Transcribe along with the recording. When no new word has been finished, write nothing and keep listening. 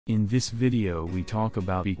In this video we talk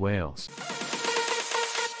about beaked whales.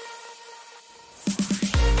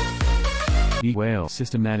 Beaked whales,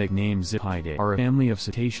 systematic name Zipidae, are a family of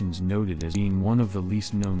cetaceans noted as being one of the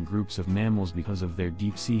least known groups of mammals because of their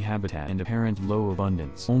deep-sea habitat and apparent low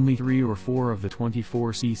abundance. Only 3 or 4 of the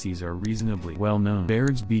 24 species are reasonably well known.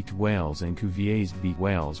 Baird's beaked whales and Cuvier's beaked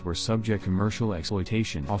whales were subject to commercial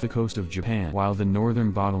exploitation off the coast of Japan, while the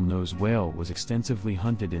northern bottlenose whale was extensively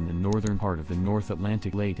hunted in the northern part of the North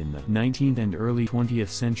Atlantic late in the 19th and early 20th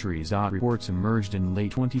centuries. Reports emerged in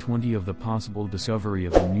late 2020 of the possible discovery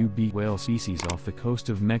of a new beaked whale species off the coast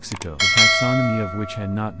of Mexico, the taxonomy of which had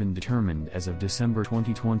not been determined as of December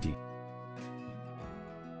 2020.